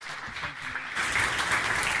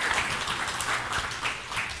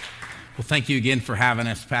Well, thank you again for having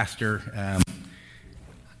us, Pastor.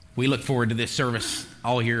 We look forward to this service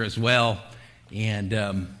all year as well. And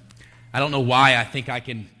I don't know why I think I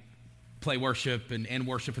can play worship and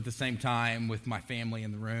worship at the same time with my family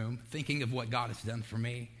in the room, thinking of what God has done for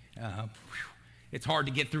me. It's hard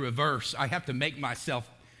to get through a verse. I have to make myself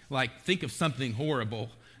think of something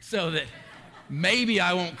horrible so that maybe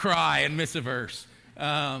I won't cry and miss a verse.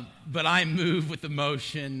 But I move with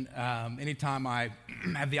emotion anytime I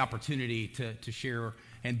have the opportunity to share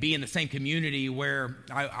and be in the same community where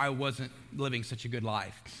I wasn't living such a good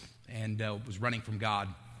life and was running from God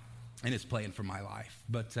and His plan for my life.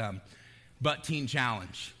 But Teen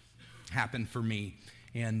Challenge happened for me.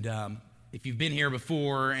 And if you've been here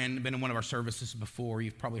before and been in one of our services before,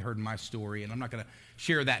 you've probably heard my story. And I'm not going to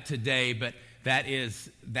share that today, but that is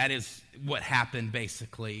what happened,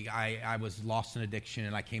 basically. I was lost in addiction,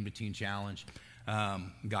 and I came to Teen Challenge.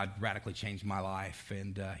 God radically changed my life,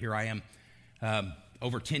 and here I am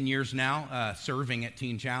over 10 years now serving at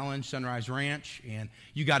Teen Challenge, Sunrise Ranch. And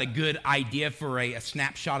you got a good idea for a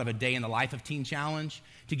snapshot of a day in the life of Teen Challenge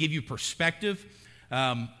to give you perspective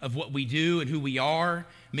of what we do and who we are.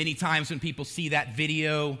 Many times when people see that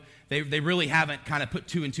video, they really haven't kind of put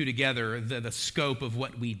two and two together, the scope of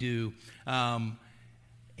what we do.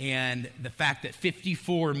 And the fact that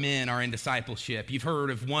 54 men are in discipleship. You've heard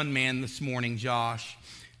of one man this morning, Josh,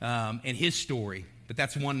 and his story, but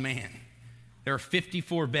that's one man. There are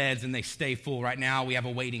 54 beds and they stay full. Right now we have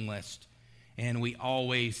a waiting list, and we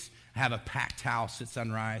always have a packed house at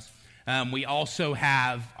Sunrise. We also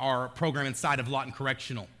have our program inside of Lawton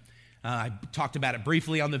Correctional. I talked about it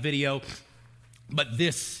briefly on the video, but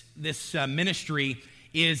this ministry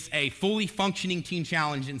is a fully functioning Teen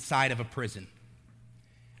Challenge inside of a prison,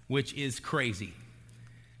 which is crazy.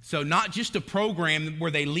 So not just a program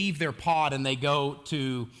where they leave their pod and they go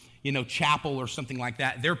to, chapel or something like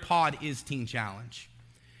that. Their pod is Teen Challenge.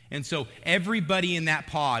 And so everybody in that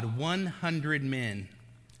pod, 100 men,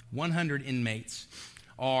 100 inmates,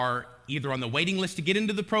 are either on the waiting list to get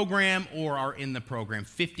into the program or are in the program.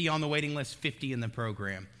 50 on the waiting list, 50 in the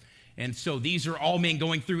program. And so these are all men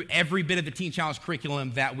going through every bit of the Teen Challenge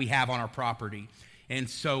curriculum that we have on our property. And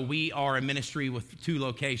so we are a ministry with 2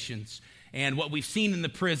 locations. And what we've seen in the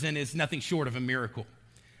prison is nothing short of a miracle.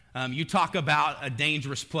 You talk about a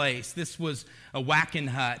dangerous place. This was a whacking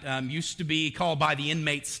hut. Used to be called by the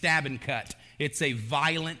inmates stab and cut. It's a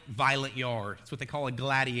violent yard. It's what they call a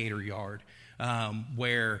gladiator yard,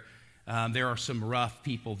 where there are some rough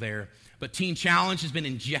people there. But Teen Challenge has been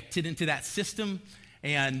injected into that system.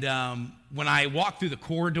 And when I walk through the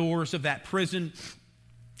corridors of that prison,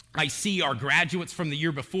 I see our graduates from the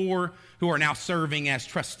year before who are now serving as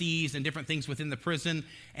trustees and different things within the prison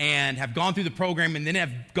and have gone through the program and then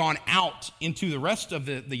have gone out into the rest of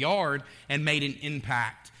the yard and made an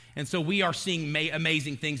impact. And so we are seeing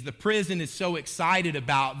amazing things. The prison is so excited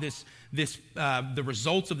about the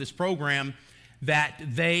results of this program that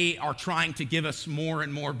they are trying to give us more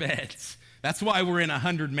and more beds. That's why we're in a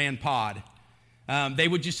 100-man pod. They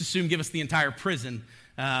would just assume give us the entire prison,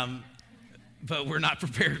 but we're not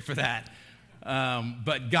prepared for that.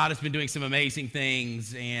 But God has been doing some amazing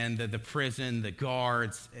things, and the prison, the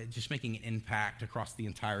guards, just making an impact across the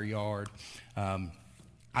entire yard.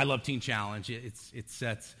 I love Teen Challenge.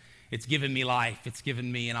 It's given me life. It's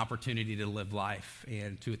given me an opportunity to live life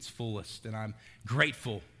and to its fullest, and I'm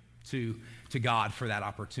grateful to God for that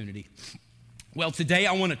opportunity. Well, today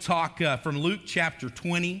I want to talk from Luke chapter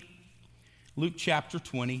 20. Luke chapter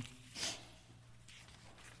 20.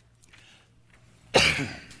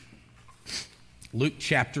 Luke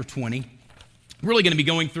chapter 20. I'm really going to be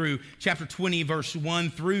going through chapter 20, verse 1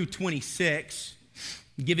 through 26,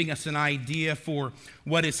 giving us an idea for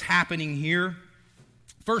what is happening here.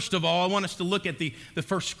 First of all, I want us to look at the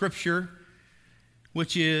first scripture,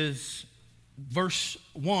 which is verse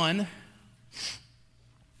 1.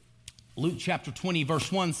 Luke chapter 20,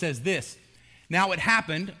 verse 1 says this: "Now it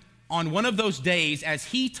happened on one of those days as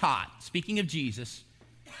he taught," speaking of Jesus,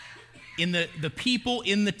 "in the people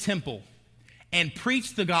in the temple, and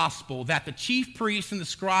preached the gospel, that the chief priests and the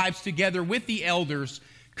scribes together with the elders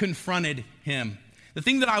confronted him." The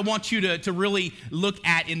thing that I want you to really look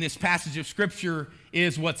at in this passage of Scripture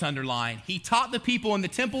is what's underlined. He taught the people in the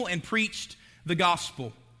temple and preached the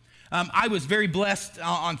gospel. I was very blessed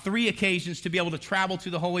on 3 occasions to be able to travel to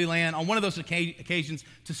the Holy Land. On one of those occasions,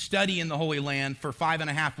 to study in the Holy Land for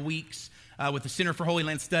 5.5 weeks with the Center for Holy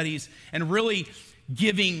Land Studies, and really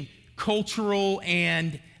giving cultural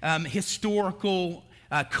and historical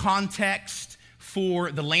context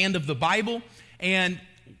for the land of the Bible. And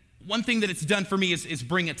one thing that it's done for me is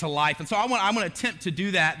bring it to life. And so I'm going to attempt to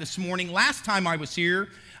do that this morning. Last time I was here,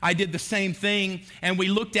 I did the same thing, and we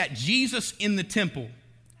looked at Jesus in the temple.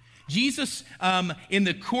 Jesus in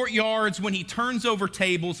the courtyards when he turns over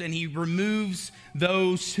tables and he removes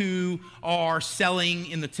those who are selling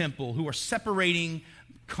in the temple, who are separating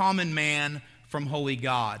common man from holy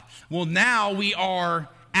God. Well, now we are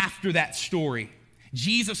after that story.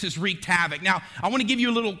 Jesus has wreaked havoc. Now, I want to give you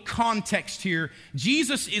a little context here.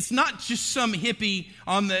 Jesus is not just some hippie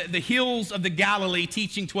on the hills of the Galilee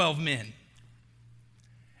teaching 12 men.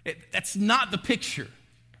 That's not the picture.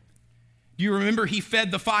 Do you remember he fed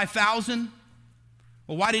the 5,000?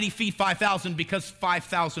 Well, why did he feed 5,000? Because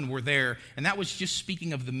 5,000 were there, and that was just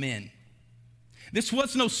speaking of the men. This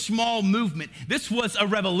was no small movement. This was a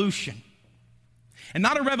revolution. And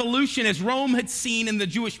not a revolution as Rome had seen and the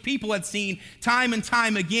Jewish people had seen time and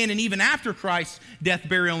time again, and even after Christ's death,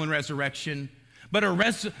 burial, and resurrection, but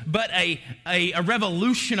a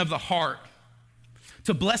revolution of the heart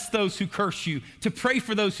to bless those who curse you, to pray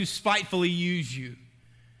for those who spitefully use you.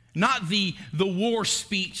 Not the war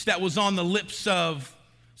speech that was on the lips of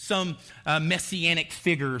some messianic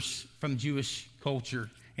figures from Jewish culture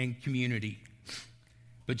and community.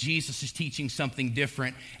 But Jesus is teaching something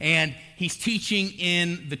different, and he's teaching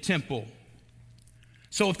in the temple.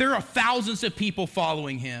 So if there are thousands of people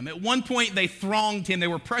following him, at one point they thronged him, they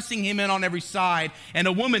were pressing him in on every side, and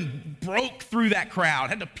a woman broke through that crowd,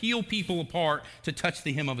 had to peel people apart to touch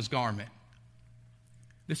the hem of his garment.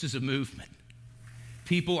 This is a movement.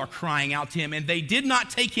 People are crying out to him, and they did not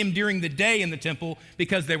take him during the day in the temple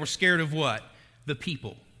because they were scared of what? The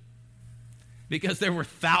people. Because there were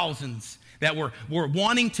thousands that were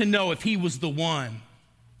wanting to know if he was the one.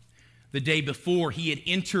 The day before, he had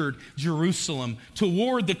entered Jerusalem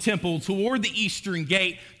toward the temple, toward the eastern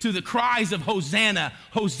gate, to the cries of Hosanna,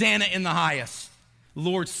 Hosanna in the highest.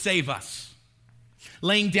 Lord, save us.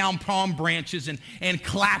 Laying down palm branches and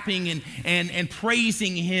clapping and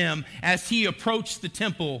praising him as he approached the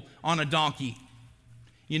temple on a donkey.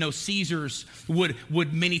 You know, Caesars would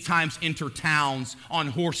many times enter towns on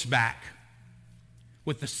horseback,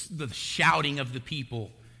 with the shouting of the people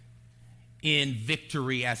in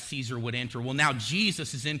victory as Caesar would enter. Well, now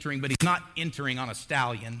Jesus is entering, but he's not entering on a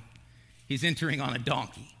stallion. He's entering on a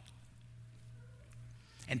donkey.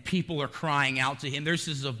 And people are crying out to him. This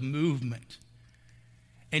is a movement.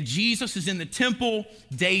 And Jesus is in the temple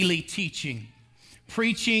daily teaching,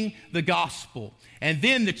 preaching the gospel. And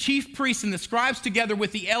then the chief priests and the scribes together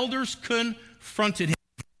with the elders confronted him.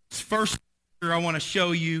 This first picture I want to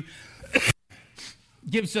show you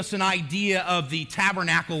gives us an idea of the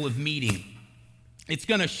tabernacle of meeting. It's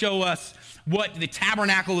going to show us what the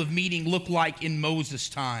tabernacle of meeting looked like in Moses'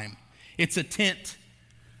 time. It's a tent.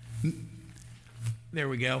 There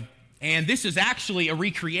we go. And this is actually a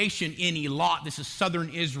recreation in Elat. This is southern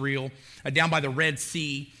Israel, down by the Red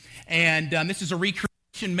Sea. And this is a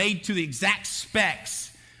recreation made to the exact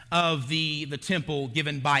specs of the temple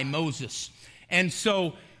given by Moses. And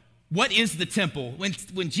so, what is the temple?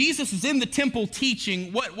 When Jesus is in the temple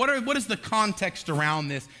teaching, what is the context around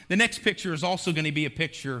this? The next picture is also going to be a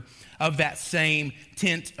picture of that same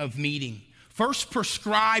tent of meeting. First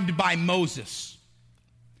prescribed by Moses,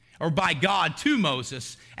 or by God to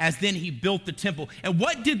Moses, as then he built the temple. And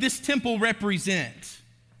what did this temple represent?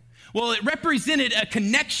 Well, it represented a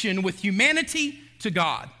connection with humanity to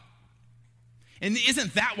God. And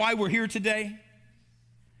isn't that why we're here today?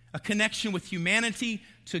 A connection with humanity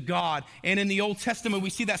to God. And in the Old Testament, we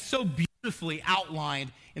see that so beautifully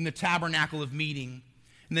outlined in the tabernacle of meeting.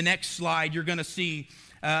 In the next slide, you're going to see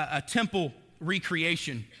a temple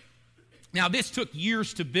recreation. Now, this took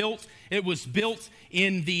years to build. It was built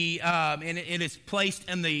in and it is placed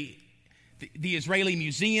in the Israeli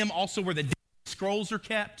Museum, also where the Dead Scrolls are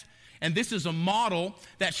kept. And this is a model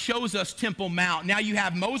that shows us Temple Mount. Now you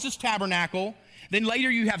have Moses' tabernacle. Then later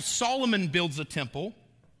you have Solomon builds a temple.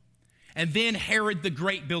 And then Herod the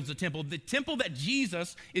Great builds a temple. The temple that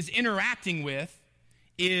Jesus is interacting with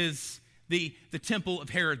is the temple of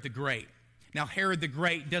Herod the Great. Now, Herod the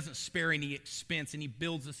Great doesn't spare any expense, and he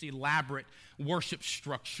builds this elaborate worship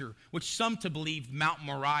structure, which some to believe Mount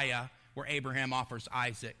Moriah, where Abraham offers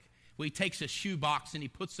Isaac. Well, he takes a shoebox and he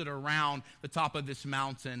puts it around the top of this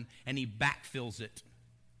mountain, and he backfills it.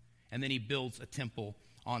 And then he builds a temple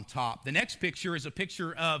on top. The next picture is a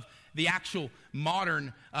picture of the actual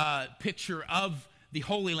modern picture of the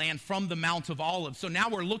Holy Land from the Mount of Olives. So now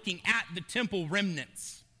we're looking at the temple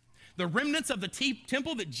remnants. The remnants of the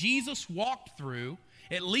temple that Jesus walked through,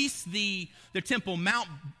 at least the Temple Mount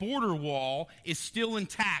border wall, is still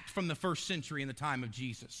intact from the first century in the time of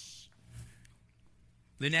Jesus.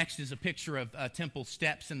 The next is a picture of temple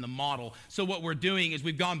steps and the model. So what we're doing is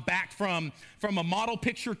we've gone back from a model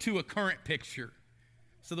picture to a current picture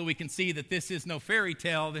so that we can see that this is no fairy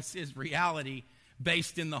tale. This is reality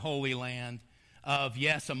based in the Holy Land of,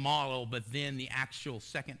 yes, a model, but then the actual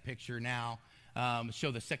second picture now.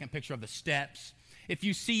 Show the second picture of the steps. If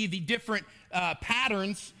you see the different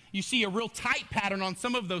patterns, you see a real tight pattern on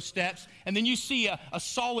some of those steps, and then you see a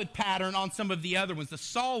solid pattern on some of the other ones. The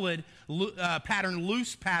solid pattern,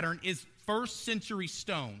 loose pattern, is first century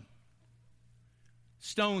stone.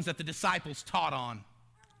 Stones that the disciples taught on.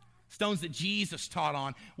 Stones that Jesus taught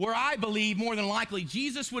on. Where I believe more than likely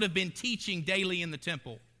Jesus would have been teaching daily in the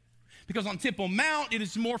temple. Because on Temple Mount, it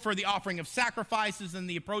is more for the offering of sacrifices and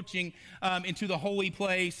the approaching into the holy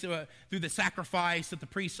place through the sacrifice that the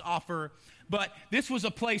priests offer. But this was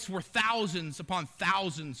a place where thousands upon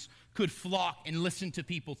thousands could flock and listen to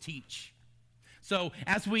people teach. So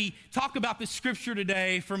as we talk about this scripture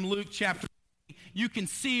today from Luke chapter 3, you can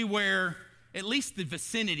see where, at least the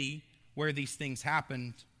vicinity where these things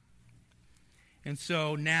happened. And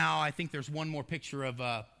so now I think there's one more picture of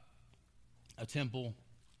a temple.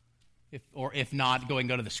 If not, go and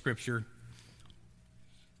go to the scripture.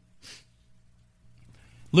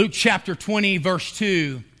 Luke chapter 20, verse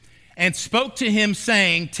 2. And spoke to him,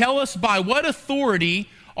 saying, tell us, by what authority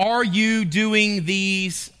are you doing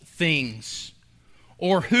these things?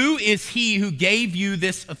 Or who is he who gave you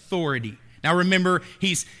this authority? Now remember,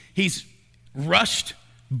 he's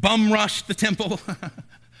bum rushed the temple.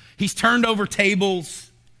 He's turned over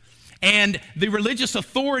tables. And the religious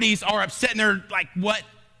authorities are upset, and they're like, what?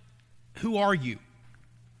 Who are you?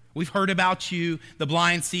 We've heard about you. The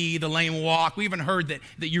blind see, the lame walk. We even heard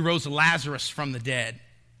that you rose Lazarus from the dead.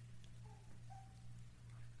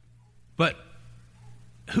 But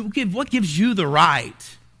what gives you the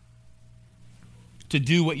right to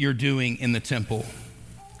do what you're doing in the temple?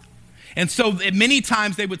 And so many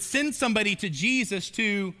times they would send somebody to Jesus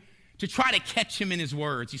to try to catch him in his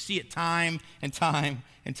words. You see it time and time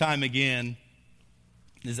and time again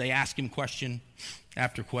as they ask him question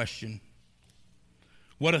after question.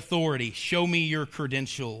 What authority? Show me your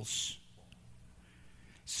credentials.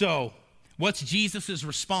 So, what's Jesus'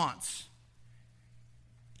 response?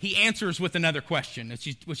 He answers with another question,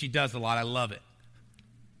 which he does a lot. I love it.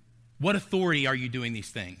 What authority are you doing these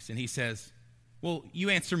things? And he says, well,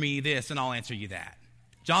 you answer me this and I'll answer you that.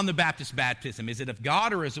 John the Baptist's baptism, is it of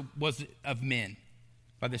God or was it of men?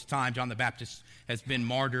 By this time, John the Baptist has been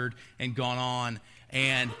martyred and gone on.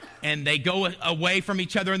 And they go away from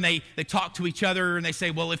each other and they talk to each other and they say,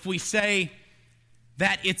 well, if we say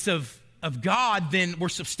that it's of God, then we're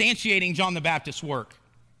substantiating John the Baptist's work.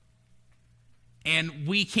 And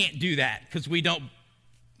we can't do that because we don't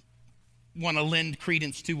want to lend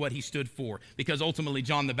credence to what he stood for, because ultimately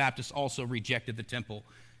John the Baptist also rejected the temple.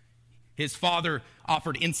 His father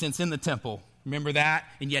offered incense in the temple. Remember that?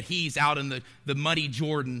 And yet he's out in the muddy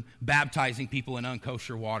Jordan baptizing people in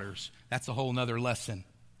unkosher waters. That's a whole nother lesson.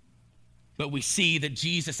 But we see that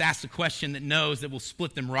Jesus asked a question that will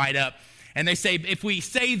split them right up. And they say, if we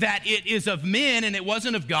say that it is of men and it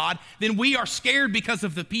wasn't of God, then we are scared because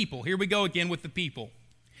of the people. Here we go again with the people.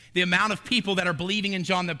 The amount of people that are believing in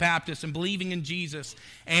John the Baptist and believing in Jesus.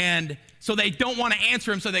 And so they don't want to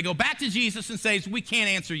answer him. So they go back to Jesus and say, we can't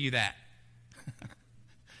answer you that.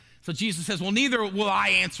 So Jesus says, well, neither will I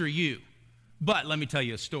answer you. But let me tell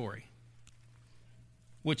you a story.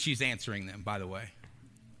 Which he's answering them, by the way.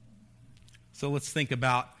 So let's think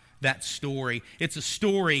about that story. It's a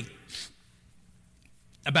story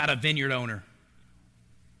about a vineyard owner.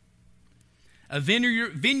 A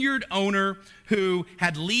vineyard owner who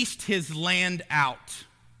had leased his land out.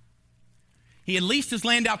 He had leased his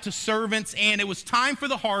land out to servants, and it was time for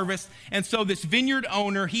the harvest. And so this vineyard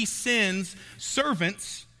owner, he sends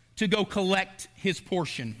servants to go collect his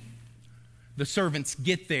portion. The servants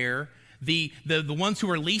get there. The ones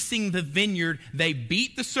who are leasing the vineyard, they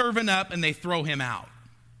beat the servant up and they throw him out.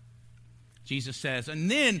 Jesus says,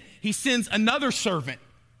 and then he sends another servant,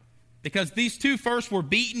 because these two first were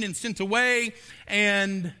beaten and sent away,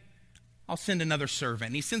 and I'll send another servant.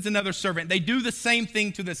 And he sends another servant. They do the same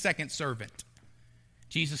thing to the second servant.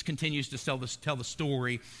 Jesus continues to tell the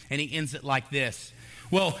story, and he ends it like this.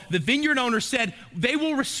 Well, the vineyard owner said, they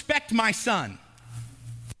will respect my son.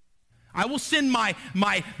 I will send my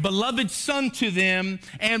beloved son to them,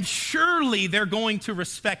 and surely they're going to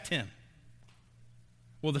respect him.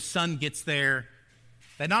 Well, the son gets there.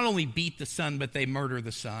 They not only beat the son, but they murder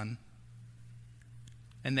the son.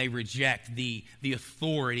 And they reject the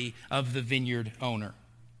authority of the vineyard owner.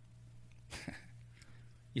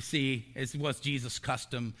 You see, as was Jesus'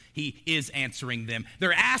 custom, he is answering them.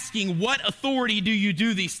 They're asking, what authority do you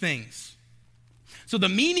do these things? So the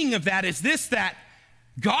meaning of that is this, that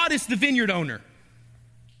God is the vineyard owner.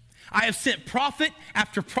 I have sent prophet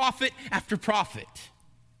after prophet after prophet.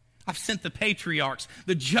 I've sent the patriarchs,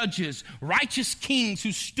 the judges, righteous kings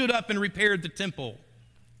who stood up and repaired the temple.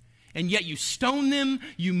 And yet you stone them,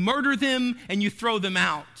 you murder them, and you throw them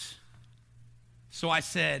out. So I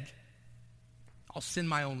said, I'll send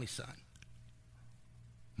my only son,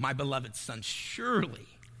 my beloved son. Surely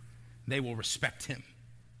they will respect him.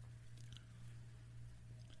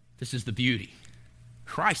 This is the beauty.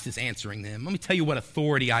 Christ is answering them. Let me tell you what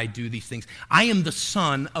authority I do these things. I am the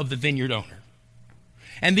son of the vineyard owner.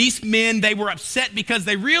 And these men, they were upset because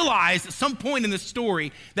they realized at some point in the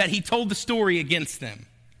story that he told the story against them.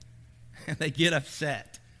 And they get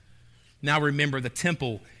upset. Now remember, the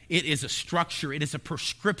temple, it is a structure, it is a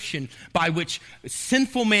prescription by which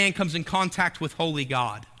sinful man comes in contact with holy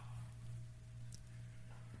God.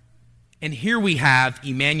 And here we have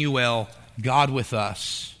Emmanuel, God with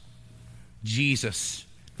us, Jesus,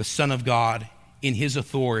 the Son of God, in his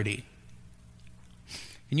authority.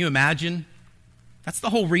 Can you imagine? That's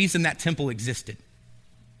the whole reason that temple existed.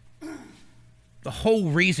 The whole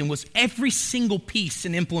reason was every single piece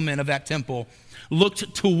and implement of that temple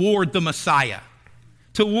looked toward the Messiah,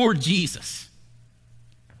 toward Jesus.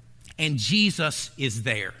 And Jesus is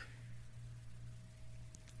there.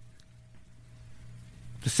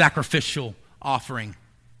 The sacrificial offering,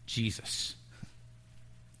 Jesus.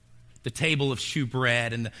 The table of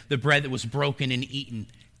shewbread and the bread that was broken and eaten,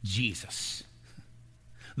 Jesus.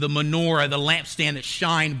 The menorah, the lampstand that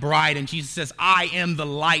shined bright, and Jesus says, I am the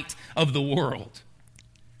light of the world.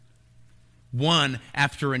 One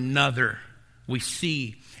after another, we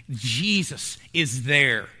see Jesus is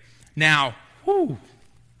there. Now, I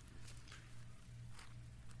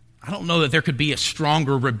don't know that there could be a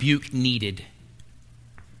stronger rebuke needed.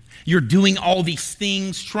 You're doing all these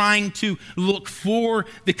things, trying to look for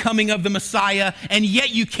the coming of the Messiah, and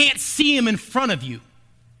yet you can't see him in front of you.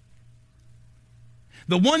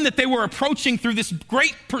 The one that they were approaching through this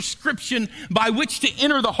great prescription by which to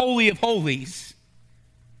enter the Holy of Holies,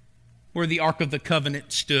 where the Ark of the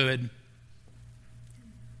Covenant stood.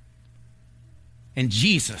 And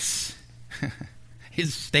Jesus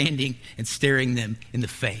is standing and staring them in the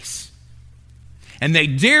face. And they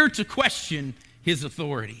dare to question his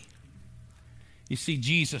authority. You see,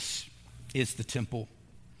 Jesus is the temple.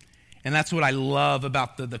 And that's what I love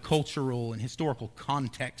about the cultural and historical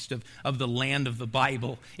context of the land of the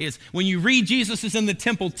Bible, is when you read Jesus is in the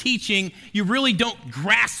temple teaching, you really don't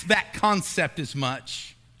grasp that concept as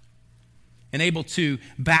much. And able to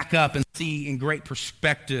back up and see in great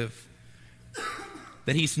perspective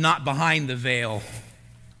that he's not behind the veil.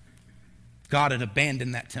 God had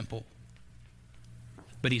abandoned that temple.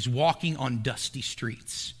 But he's walking on dusty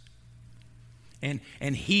streets. And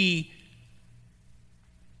he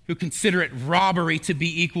who consider it robbery to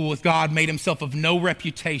be equal with God made himself of no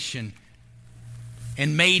reputation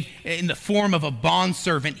and made in the form of a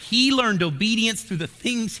bondservant. He learned obedience through the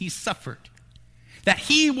things he suffered. That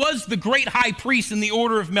he was the great high priest in the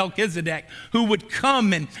order of Melchizedek who would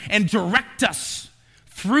come and direct us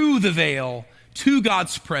through the veil to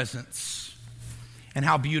God's presence. And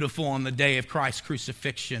how beautiful on the day of Christ's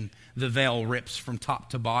crucifixion, the veil rips from top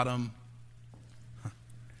to bottom.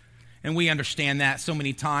 And we understand that so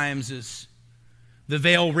many times as the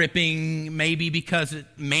veil ripping, maybe because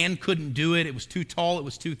man couldn't do it. It was too tall, it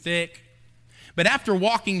was too thick. But after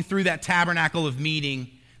walking through that tabernacle of meeting,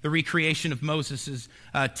 the recreation of Moses'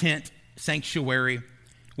 tent sanctuary,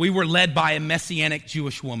 we were led by a Messianic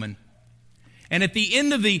Jewish woman. And at the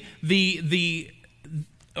end of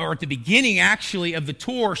or at the beginning actually of the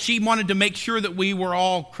tour, she wanted to make sure that we were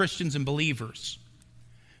all Christians and believers.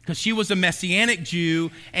 Because she was a Messianic Jew,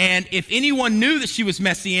 and if anyone knew that she was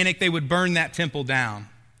Messianic, they would burn that temple down.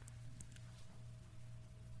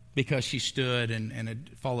 Because she stood and had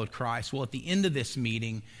followed Christ. Well, at the end of this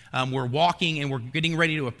meeting, we're walking and we're getting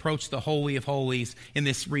ready to approach the Holy of Holies in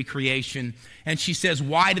this recreation. And she says,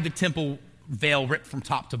 why did the temple veil rip from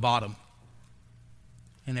top to bottom?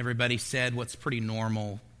 And everybody said, what's pretty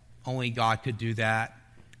normal. Only God could do that.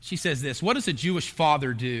 She says this, what does a Jewish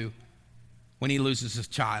father do when he loses his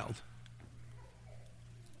child?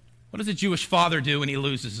 What does a Jewish father do when he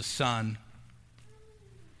loses a son?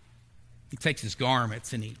 He takes his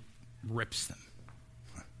garments and he rips them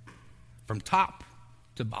from top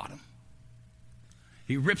to bottom.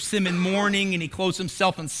 He rips them in mourning and he clothes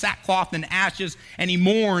himself in sackcloth and ashes and he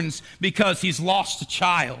mourns because he's lost a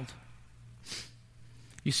child.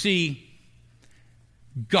 You see,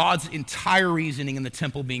 God's entire reasoning in the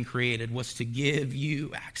temple being created was to give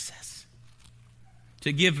you access.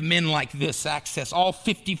 To give men like this access. All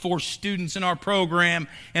 54 students in our program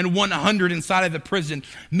and 100 inside of the prison.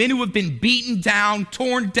 Men who have been beaten down,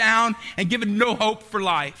 torn down, and given no hope for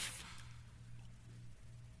life.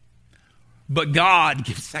 But God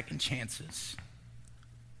gives second chances.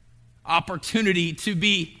 Opportunity to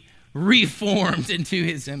be reformed into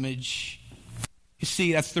his image. You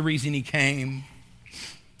see, that's the reason he came.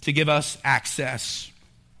 To give us access.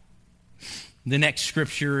 The next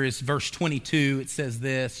scripture is verse 22. It says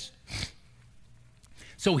this.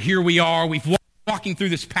 So here we are. We've walking through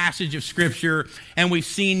this passage of scripture, and we've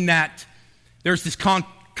seen that there's this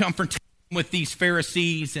confrontation with these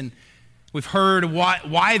Pharisees, and we've heard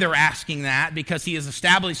why they're asking that, because he is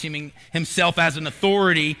establishing himself as an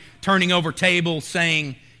authority, turning over tables,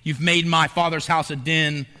 saying, "You've made my Father's house a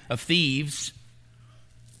den of thieves."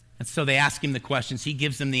 And so they ask him the questions. He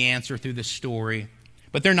gives them the answer through this story.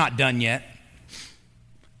 But they're not done yet.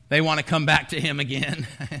 They want to come back to him again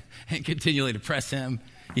and continually to press him.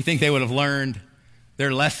 You think they would have learned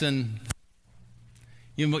their lesson?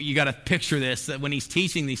 You got to picture this, that when he's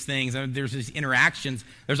teaching these things, there's these interactions,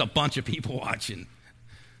 there's a bunch of people watching.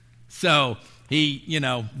 So he,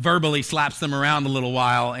 verbally slaps them around a little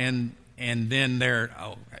while, and then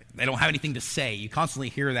they don't have anything to say. You constantly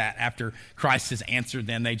hear that after Christ has answered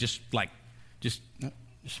them. They just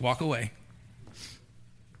walk away.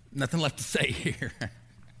 Nothing left to say here.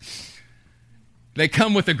 They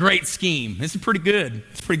come with a great scheme. This is pretty good.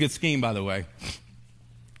 It's a pretty good scheme, by the way.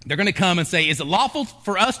 They're going to come and say, "Is it lawful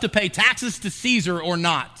for us to pay taxes to Caesar or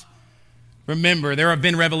not?" Remember, there have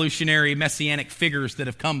been revolutionary messianic figures that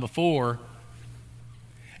have come before.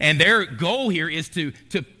 And their goal here is to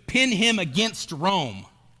pin him against Rome,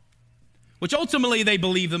 which ultimately they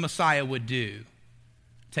believe the Messiah would do.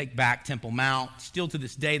 Take back Temple Mount. Still to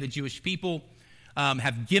this day, the Jewish people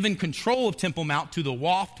have given control of Temple Mount to the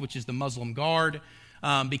Wafd, which is the Muslim Guard,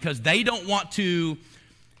 because they don't want to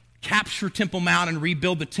capture Temple Mount and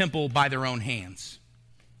rebuild the temple by their own hands.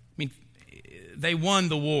 I mean, they won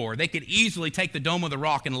the war. They could easily take the Dome of the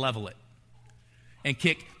Rock and level it and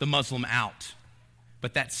kick the Muslim out.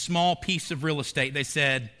 But that small piece of real estate, they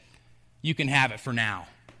said, "You can have it for now.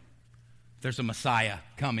 There's a Messiah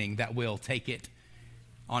coming that will take it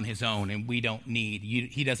on his own, and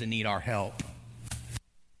he doesn't need our help."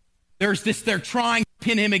 They're trying to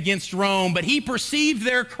pin him against Rome, but he perceived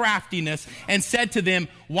their craftiness and said to them,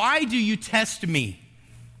 "Why do you test me?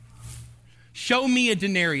 Show me a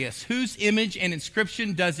denarius. Whose image and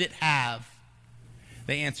inscription does it have?"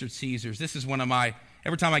 They answered, "Caesar's." This is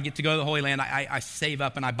every time I get to go to the Holy Land, I save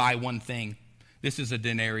up and I buy one thing. This is a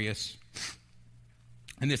denarius.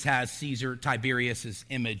 And this has Caesar Tiberius's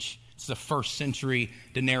image. It's the first century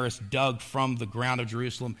denarius dug from the ground of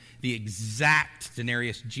Jerusalem. The exact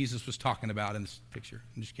denarius Jesus was talking about in this picture.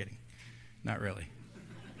 I'm just kidding. Not really.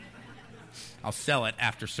 I'll sell it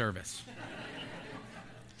after service.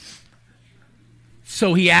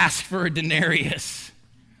 So he asked for a denarius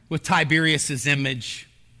with Tiberius's image.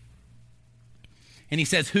 And he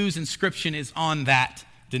says, "Whose inscription is on that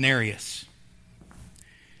denarius?"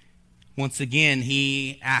 Once again,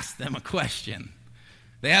 he asked them a question.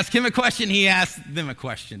 They asked him a question, he asked them a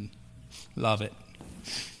question. Love it.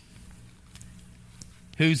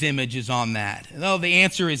 Whose image is on that? Oh, the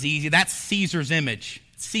answer is easy. That's Caesar's image.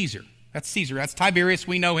 Caesar. That's Caesar. That's Tiberius.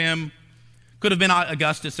 We know him. Could have been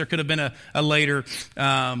Augustus. There could have been a later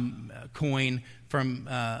coin from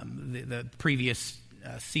the previous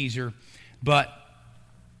Caesar. But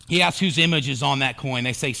he asks whose image is on that coin.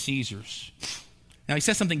 They say Caesar's. Now, he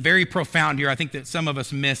says something very profound here, I think that some of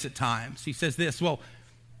us miss at times. He says this,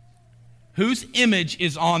 whose image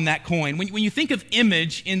is on that coin? When you think of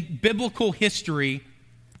image in biblical history,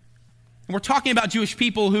 and we're talking about Jewish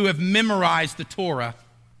people who have memorized the Torah,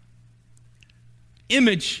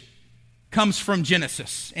 image comes from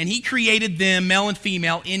Genesis, and he created them, male and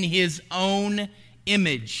female, in his own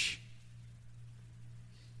image.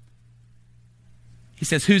 He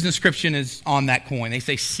says, whose inscription is on that coin? They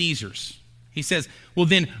say Caesar's. He says, well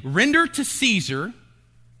then, render to Caesar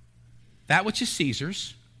that which is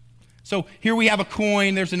Caesar's. So here we have a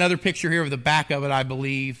coin. There's another picture here of the back of it, I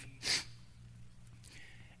believe,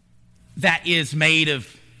 that is made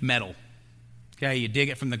of metal. Okay, you dig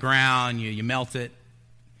it from the ground, you melt it,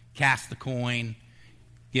 cast the coin,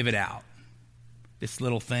 give it out. This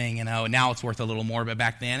little thing, and now it's worth a little more, but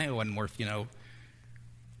back then it wasn't worth,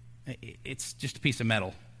 it's just a piece of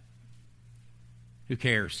metal. Who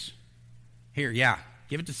cares? Here,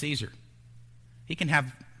 give it to Caesar. He can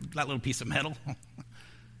have that little piece of metal.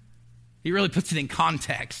 He really puts it in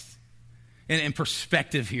context. and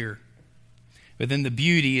perspective here. But then the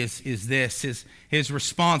beauty is this, his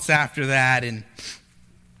response after that in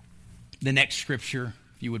the next scripture,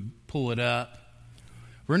 if you would pull it up.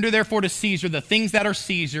 Render therefore to Caesar the things that are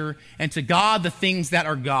Caesar, and to God the things that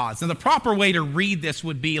are God's. Now the proper way to read this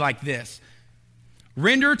would be like this.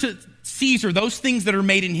 Render to Caesar those things that are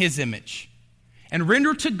made in his image, and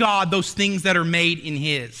render to God those things that are made in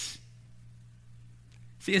his.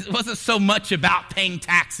 See, it wasn't so much about paying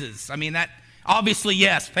taxes. I mean, that obviously,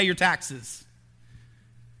 yes, pay your taxes.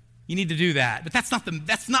 You need to do that. But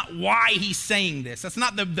that's not why he's saying this. That's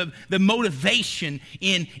not the motivation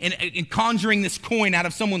in conjuring this coin out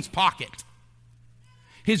of someone's pocket.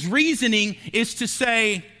 His reasoning is to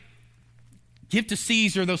say, give to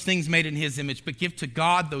Caesar those things made in his image, but give to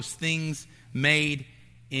God those things made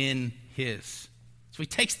in his. So he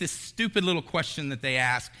takes this stupid little question that they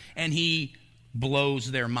ask, and he blows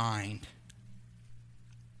their mind.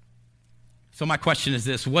 So my question is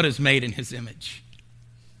this: what is made in his image?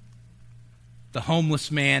 The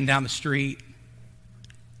homeless man down the street,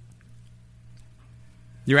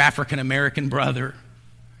 your African-American brother,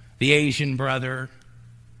 the Asian brother,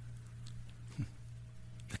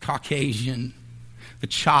 the Caucasian, the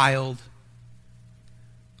child.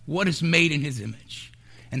 What is made in his image?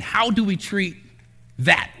 And how do we treat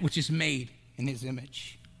that which is made in his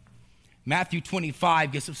image? Matthew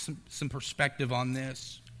 25 gives us some perspective on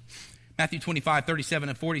this. Matthew 25, 37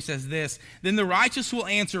 and 40 says this: Then the righteous will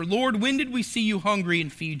answer, Lord, when did we see you hungry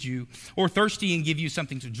and feed you, or thirsty and give you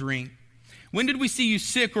something to drink? When did we see you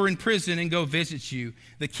sick or in prison and go visit you?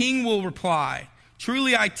 The king will reply,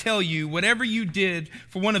 truly I tell you, whatever you did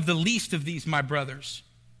for one of the least of these, my brothers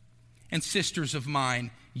and sisters of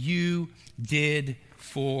mine, you did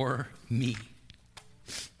for me.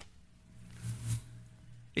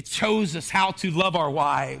 It shows us how to love our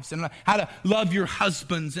wives and how to love your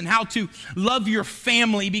husbands and how to love your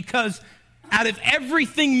family, because out of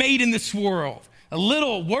everything made in this world, a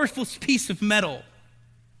little worthless piece of metal,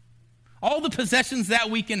 all the possessions that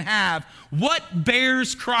we can have, what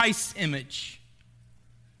bears Christ's image?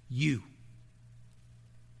 You.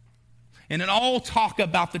 And in all talk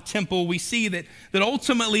about the temple, we see that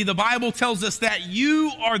ultimately the Bible tells us that you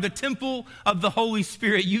are the temple of the Holy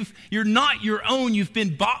Spirit. You're not your own. You've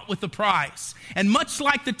been bought with a price. And much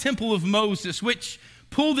like the temple of Moses, which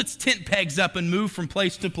pulled its tent pegs up and moved from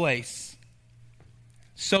place to place,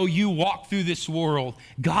 so you walk through this world,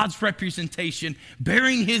 God's representation,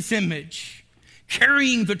 bearing his image,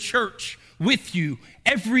 carrying the church with you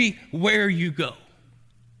everywhere you go,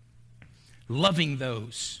 loving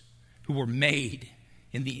those who were made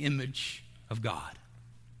in the image of God.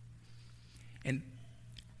 And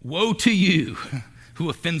woe to you who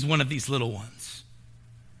offends one of these little ones.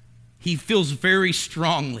 He feels very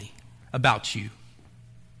strongly about you.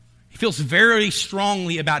 He feels very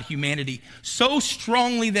strongly about humanity, so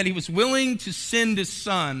strongly that he was willing to send his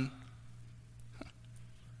son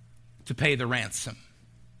to pay the ransom.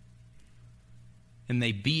 And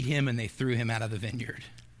they beat him and they threw him out of the vineyard.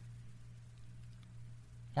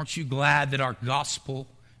 Aren't you glad that our gospel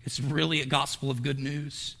is really a gospel of good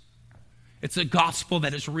news? It's a gospel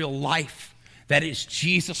that is real life, that is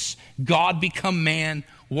Jesus, God become man,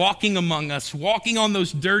 walking among us, walking on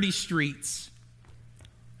those dirty streets,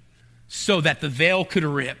 so that the veil could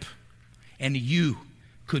rip and you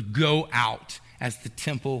could go out as the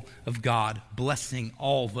temple of God, blessing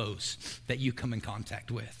all those that you come in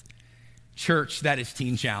contact with. Church, that is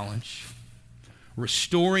Teen Challenge.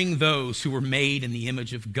 Restoring those who were made in the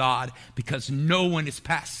image of God, because no one is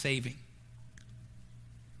past saving.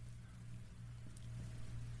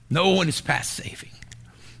 No one is past saving.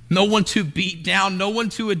 No one too beat down, no one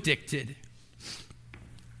too addicted,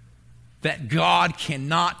 that God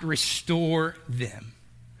cannot restore them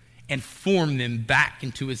and form them back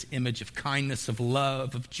into his image of kindness, of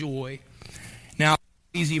love, of joy. Now,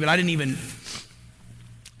 it's easy, but I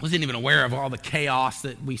wasn't even aware of all the chaos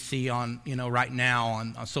that we see on, right now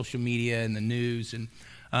on social media and the news. And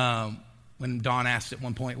when Don asked at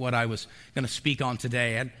one point what I was going to speak on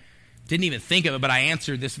today, I didn't even think of it, but I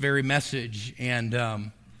answered this very message.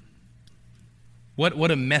 And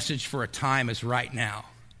what a message for a time is right now.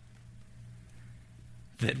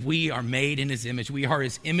 That we are made in his image. We are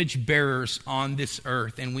his image bearers on this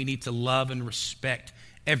earth, and we need to love and respect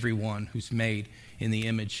everyone who's made in the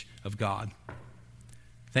image of God.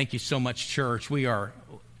 Thank you so much, church. We are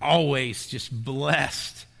always just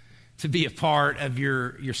blessed to be a part of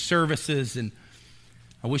your services, and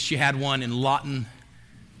I wish you had one in Lawton.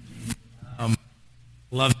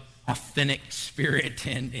 Love authentic spirit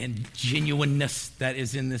and genuineness that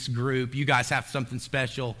is in this group. You guys have something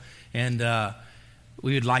special, and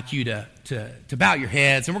we would like you to bow your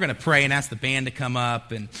heads, and we're going to pray and ask the band to come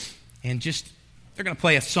up, and just, they're going to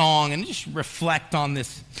play a song and just reflect on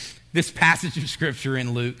this passage of Scripture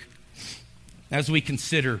in Luke as we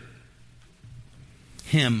consider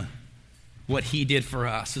him, what he did for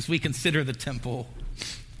us, as we consider the temple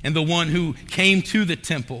and the one who came to the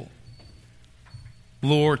temple,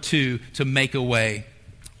 Lord, to make a way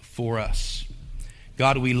for us.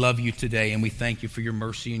 God, we love you today, and we thank you for your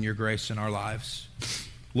mercy and your grace in our lives.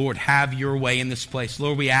 Lord, have your way in this place.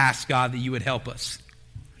 Lord, we ask, God, that you would help us,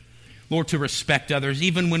 Lord, to respect others,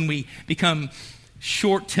 even when we become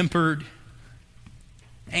short-tempered,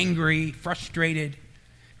 angry, frustrated.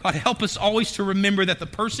 God, help us always to remember that the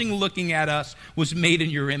person looking at us was made in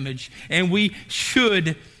your image, and we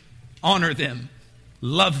should honor them,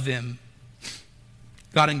 love them,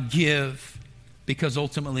 God, and give, because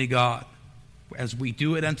ultimately, God, as we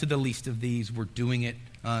do it unto the least of these, we're doing it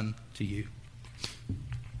unto you.